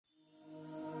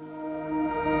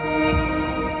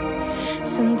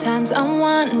Sometimes I'm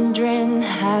wondering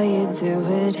how you do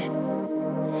it,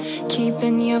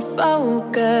 keeping your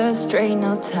focus straight,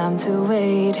 no time to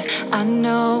wait. I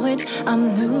know it,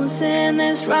 I'm losing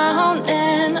this round,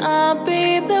 and I'll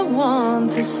be the one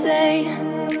to say,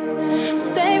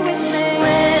 stay with me.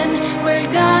 When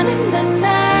we're gone in the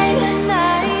night,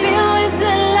 filled with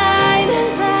delight,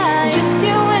 just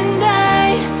you and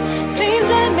I. Please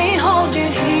let me hold you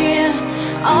here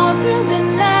all through the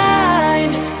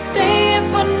night. Stay here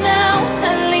for now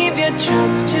and leave your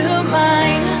trust to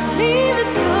mine. Leave it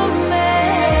to me.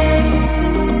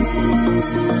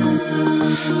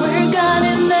 We're gone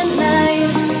in the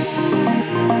night.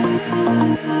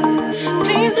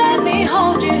 Please let me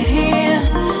hold you here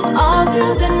all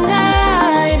through the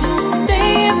night. Stay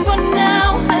here for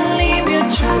now and leave your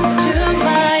trust to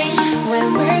mine. When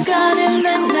we're gone in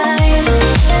the night.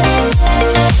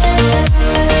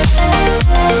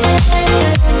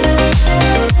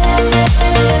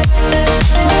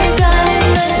 We're gone in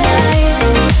the night.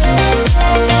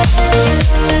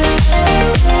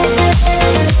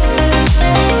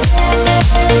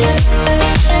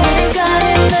 We're gone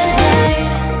in the night.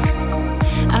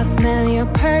 I smell your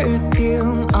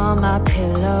perfume on my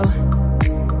pillow.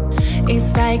 If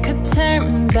I could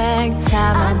turn back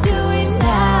time, I'd do it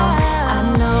now. I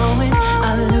know it,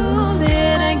 I'll lose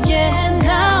it again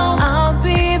now. I'll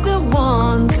be the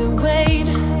one to wait.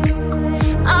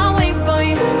 I'll wait for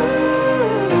you.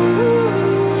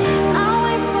 I'll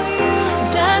wait for you.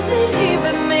 Does it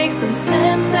even make some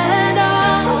sense at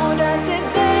all? Or does it,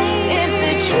 babe? Is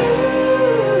it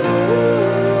true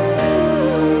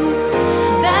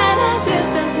that a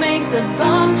distance makes a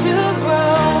bond to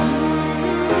grow?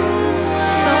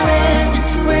 But when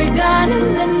we're gone in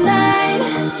the night,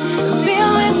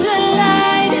 filled with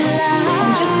delight,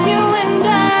 just you and I.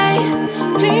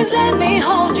 Please let me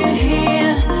hold you here